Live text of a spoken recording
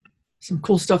some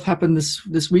cool stuff happened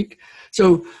this week.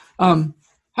 So, hi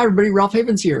everybody, Ralph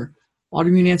Havens here,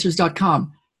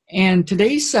 autoimmuneanswers.com. And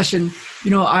today's session,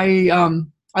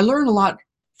 I learn a lot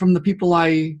from the people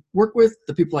I work with,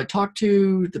 the people I talk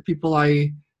to, the people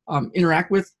I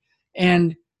interact with,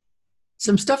 and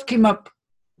some stuff came up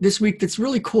this week that's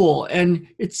really cool, and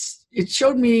it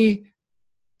showed me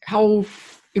how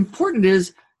important it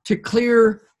is to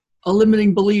clear a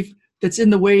limiting belief that's in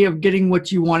the way of getting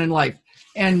what you want in life.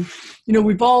 And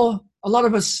a lot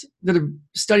of us that have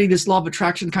studied this law of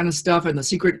attraction kind of stuff and The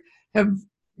Secret have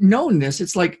known this.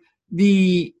 It's like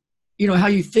how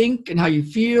you think and how you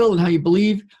feel and how you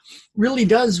believe really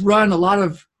does run a lot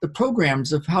of the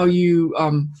programs of how you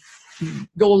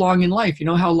go along in life.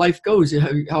 How life goes,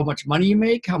 how much money you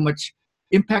make, how much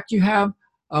impact you have,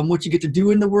 what you get to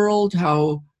do in the world,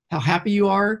 how happy you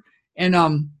are,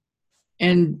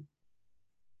 and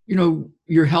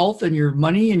your health and your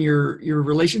money and your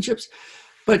relationships.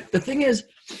 But the thing is,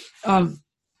 how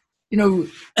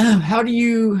do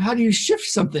you shift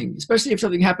something, especially if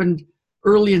something happened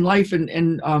early in life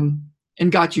and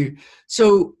got you?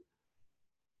 So,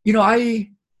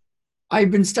 I've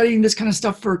been studying this kind of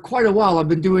stuff for quite a while. I've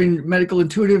been doing medical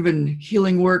intuitive and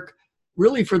healing work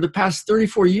really for the past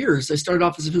 34 years. I started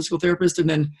off as a physical therapist and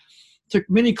then took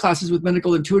many classes with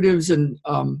medical intuitives, and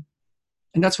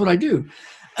that's what I do.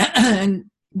 And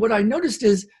what I noticed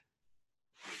is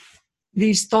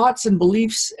these thoughts and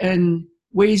beliefs and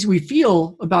ways we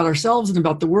feel about ourselves and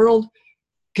about the world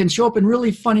can show up in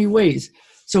really funny ways.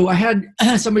 So I had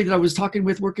somebody that I was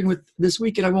working with this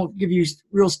week, and I won't give you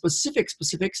real specifics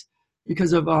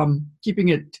because of keeping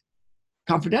it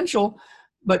confidential,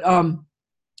 but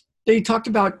they talked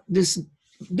about this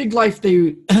big life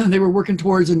they were working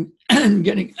towards and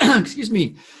getting, excuse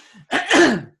me,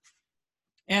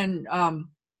 and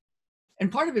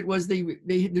part of it was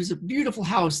there's a beautiful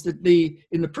house that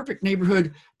in the perfect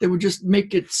neighborhood that would just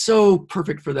make it so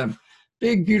perfect for them.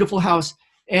 Big, beautiful house.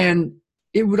 And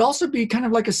it would also be kind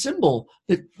of like a symbol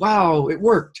that, wow, it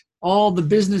worked. All the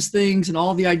business things and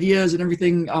all the ideas and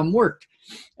everything worked.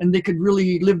 And they could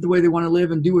really live the way they want to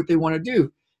live and do what they want to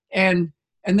do. And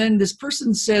then this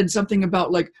person said something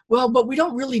about like, well, but we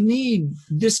don't really need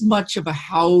this much of a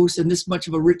house and this much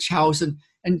of a rich house.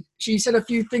 And she said a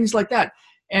few things like that.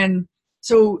 And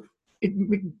so it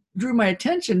drew my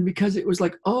attention because it was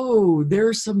like, oh,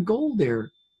 there's some gold there.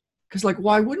 Because like,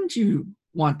 why wouldn't you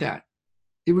want that?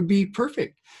 It would be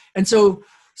perfect. And so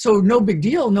no big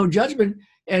deal, no judgment.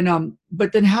 And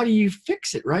but then how do you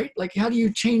fix it, right? Like, how do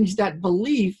you change that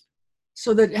belief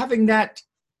so that having that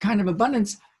kind of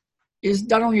abundance is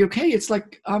not only okay, it's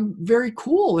like very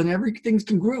cool and everything's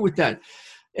congruent with that.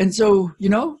 And so,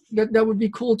 that would be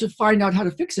cool to find out how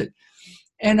to fix it.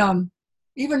 And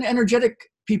even energetic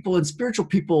people and spiritual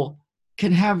people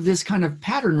can have this kind of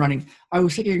pattern running. I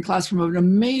was taking a class from an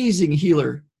amazing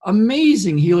healer,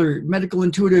 medical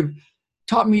intuitive,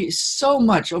 taught me so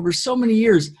much over so many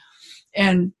years.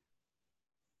 And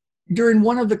during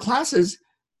one of the classes,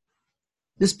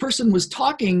 this person was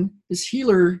talking, this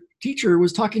healer teacher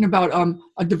was talking about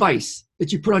a device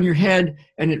that you put on your head,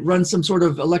 and it runs some sort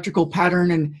of electrical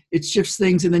pattern and it shifts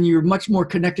things, and then you're much more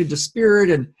connected to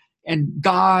spirit and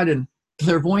God and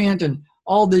clairvoyant, and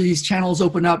all these channels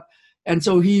open up. And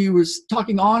so he was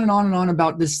talking on and on and on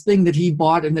about this thing that he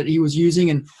bought and that he was using,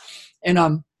 and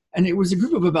it was a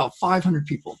group of about 500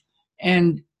 people.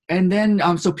 And then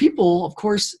so people, of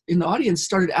course, in the audience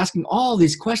started asking all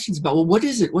these questions about, well, what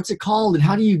is it? What's it called? And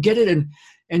how do you get it? And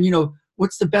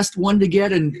what's the best one to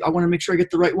get? And I want to make sure I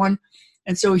get the right one.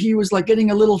 And so he was like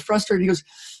getting a little frustrated. He goes,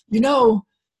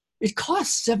 it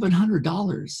costs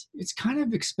 $700. It's kind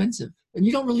of expensive and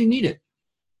you don't really need it.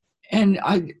 And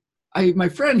my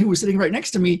friend who was sitting right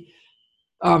next to me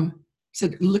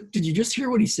said, look, did you just hear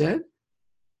what he said?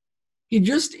 He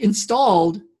just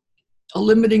installed a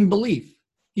limiting belief.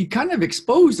 He kind of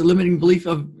exposed a limiting belief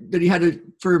that he had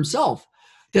for himself,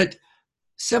 that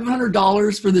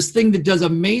 $700 for this thing that does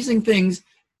amazing things,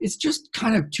 it's just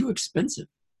kind of too expensive.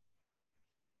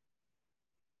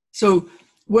 So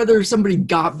whether somebody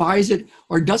buys it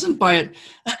or doesn't buy it,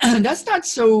 that's not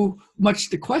so much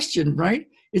the question, right?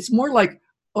 It's more like,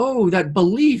 oh, that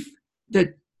belief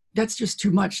that's just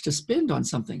too much to spend on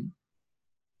something.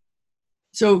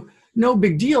 So no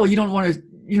big deal. You don't want to,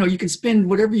 you can spend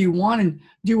whatever you want and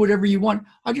do whatever you want.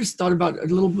 I just thought about a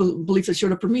little belief that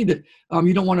showed up for me that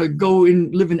you don't want to go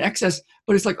and live in excess,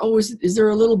 but it's like, oh, is there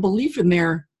a little belief in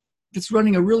there that's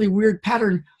running a really weird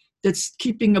pattern that's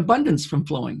keeping abundance from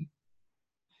flowing?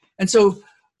 And so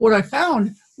what I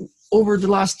found over the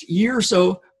last year or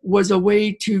so was a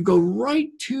way to go right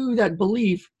to that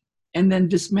belief and then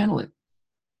dismantle it.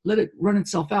 let it run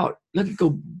itself out, let it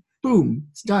go, boom,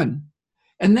 it's done.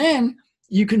 And then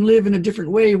you can live in a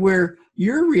different way where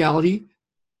your reality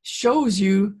shows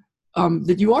you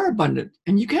that you are abundant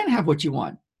and you can have what you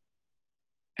want.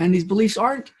 And these beliefs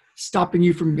aren't stopping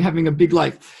you from having a big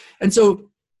life. And so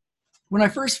when I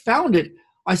first found it,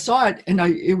 I saw it and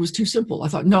it was too simple. I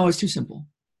thought, no, it's too simple.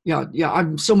 Yeah,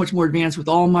 I'm so much more advanced with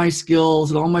all my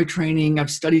skills and all my training.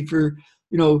 I've studied for,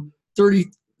 30,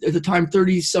 at the time,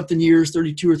 30 something years,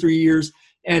 32 or 3 years.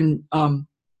 And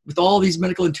with all these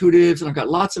medical intuitives, and I've got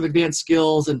lots of advanced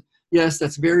skills. And yes,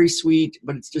 that's very sweet,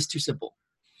 but it's just too simple.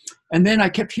 And then I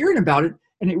kept hearing about it.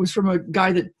 And it was from a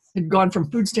guy that had gone from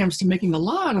food stamps to making a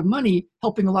lot of money,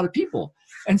 helping a lot of people.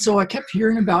 And so I kept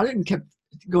hearing about it and kept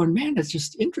going, man, that's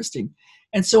just interesting.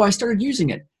 And so I started using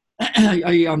it.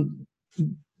 I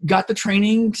got the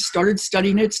training, started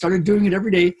studying it, started doing it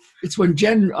every day. It's when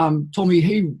Jen told me,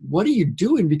 hey, what are you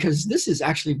doing? Because this is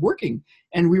actually working.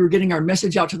 And we were getting our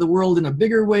message out to the world in a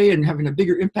bigger way and having a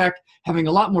bigger impact, having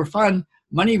a lot more fun.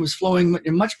 Money was flowing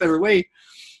in a much better way.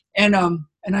 And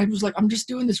I was like, I'm just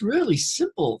doing this really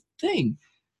simple thing.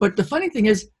 But the funny thing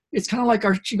is, it's kind of like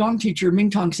our Qigong teacher,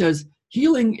 Ming Tong, says,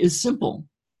 healing is simple,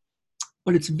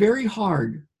 but it's very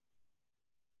hard.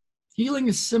 Healing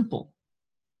is simple,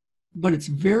 but it's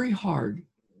very hard.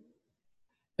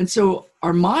 And so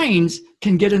our minds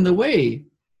can get in the way,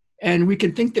 and we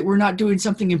can think that we're not doing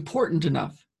something important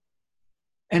enough.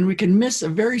 And we can miss a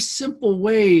very simple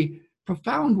way,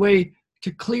 profound way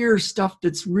to clear stuff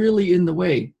that's really in the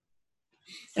way.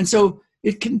 And so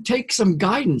it can take some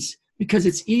guidance, because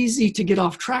it's easy to get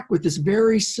off track with this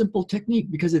very simple technique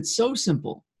because it's so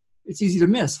simple. It's easy to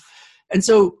miss. And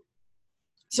so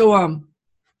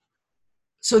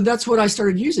that's what I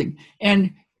started using.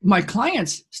 And my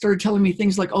clients started telling me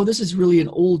things like, oh, this is really an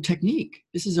old technique.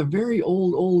 This is a very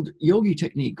old yogi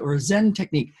technique or a Zen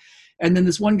technique. And then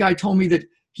this one guy told me that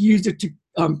he used it to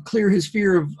clear his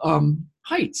fear of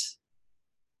heights.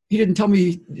 He didn't tell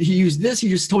me he used this. He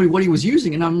just told me what he was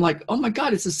using. And I'm like, oh my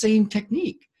God, it's the same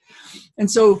technique. And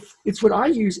so it's what I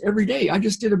use every day. I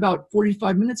just did about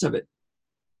 45 minutes of it.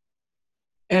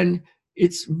 And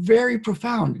it's very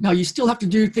profound. Now, you still have to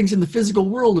do things in the physical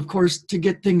world, of course, to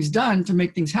get things done, to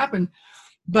make things happen.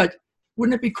 But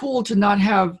wouldn't it be cool to not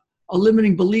have a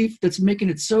limiting belief that's making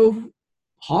it so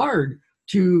hard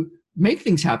to make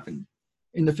things happen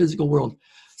in the physical world?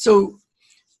 So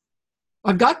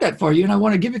I've got that for you, and I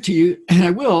want to give it to you, and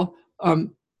I will.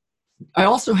 I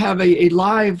also have a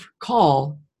live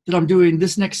call that I'm doing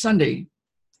this next Sunday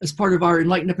as part of our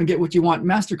Enlighten Up and Get What You Want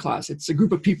masterclass. It's a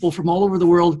group of people from all over the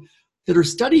world that are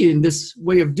studying this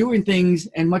way of doing things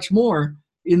and much more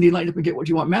in the Enlighten Up and Get What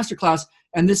You Want masterclass.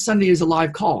 And this Sunday is a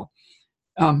live call.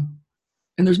 And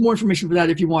there's more information for that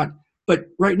if you want. But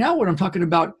right now what I'm talking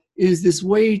about is this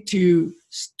way to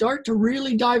start to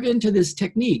really dive into this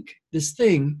technique, this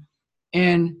thing,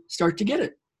 and start to get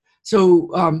it. So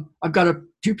I've got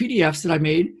 2 PDFs that I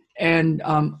made and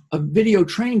a video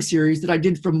training series that I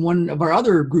did from one of our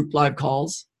other group live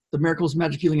calls, the Miracles,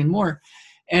 Magic, Healing, and More.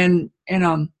 And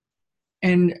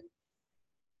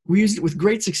we used it with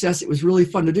great success. It was really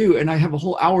fun to do. And I have a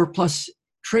whole hour plus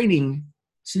training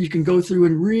so you can go through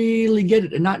and really get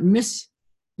it and not miss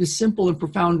this simple and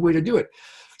profound way to do it.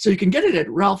 So you can get it at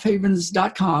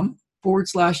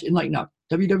ralphhavens.com/enlightenup,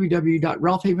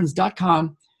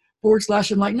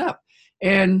 www.ralphhavens.com/enlightenup.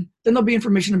 And then there'll be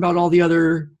information about all the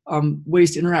other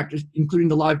ways to interact, including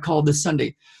the live call this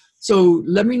Sunday. So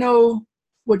let me know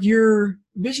what your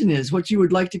vision is, what you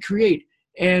would like to create,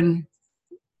 and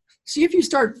see if you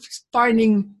start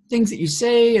finding things that you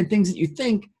say and things that you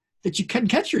think that you can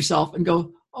catch yourself and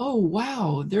go, oh,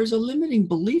 wow, there's a limiting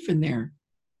belief in there.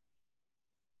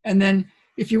 And then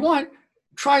if you want,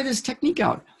 try this technique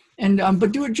out, and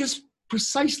but do it just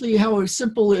precisely how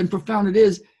simple and profound it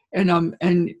is.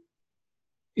 And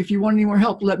if you want any more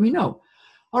help, let me know.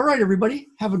 All right, everybody,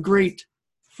 have a great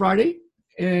Friday,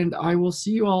 and I will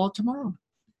see you all tomorrow.